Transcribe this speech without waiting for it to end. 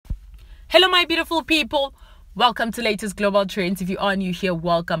Hello, my beautiful people. Welcome to latest global trends. If you are new here,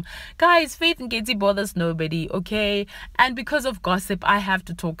 welcome. Guys, Faith Nketsi bothers nobody, okay? And because of gossip, I have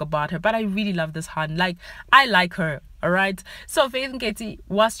to talk about her. But I really love this hun. I like her, all right? So Faith Nketsi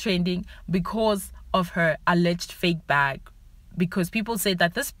was trending because of her alleged fake bag. Because people say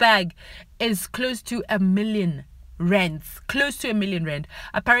that this bag is close to R1 million. Close to R1 million.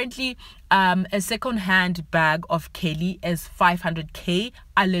 Apparently, a second-hand bag of Kelly is 500k.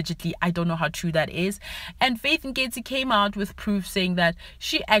 Allegedly, I don't know how true that is. And Faith Nketsi came out with proof saying that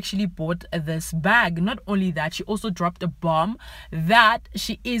she actually bought this bag. Not only that, she also dropped a bomb that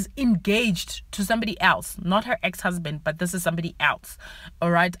she is engaged to somebody else, not her ex-husband, but this is somebody else.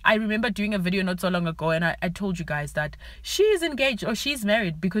 All right. I remember doing a video not so long ago, and I told you guys that she is engaged or she's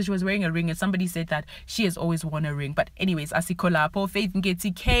married because she was wearing a ring, and somebody said that she has always worn a ring. But anyways, asikolapo, Faith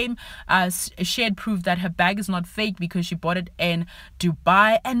Nketsi came, shared proof that her bag is not fake because she bought it in Dubai.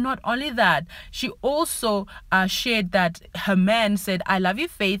 And not only that, she also shared that her man said, "I love you,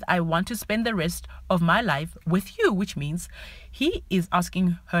 Faith. I want to spend the rest of my life with you," which means he is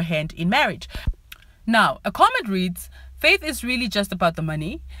asking her hand in marriage. Now, a comment reads, "Faith is really just about the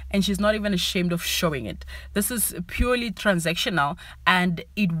money, and she's not even ashamed of showing it. This is purely transactional, and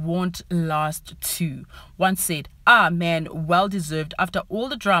it won't last too." One said, "Ah, man, well deserved after all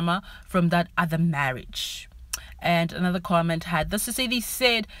the drama from that other marriage." And another comment had this to say, they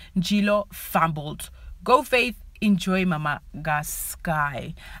said, "Njilo fumbled. Go Faith, enjoy Mama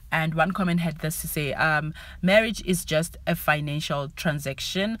Gaskai." And one comment had this to say, "Marriage is just a financial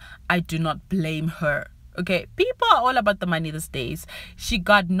transaction. I do not blame her." Okay, people are all about the money these days. She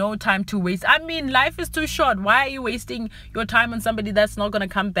got no time to waste. I mean, life is too short. Why are you wasting your time on somebody that's not going to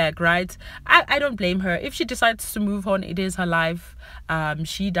come back, right? I don't blame her. If she decides to move on, it is her life.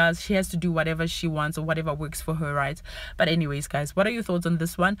 She has to do whatever she wants or whatever works for her, right? But anyways, guys, what are your thoughts on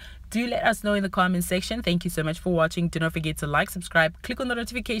this one? Do let us know in the comment section. Thank you so much for watching. Do not forget to like, subscribe, click on the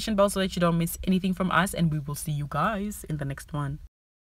notification bell so that you don't miss anything from us. And we will see you guys in the next one.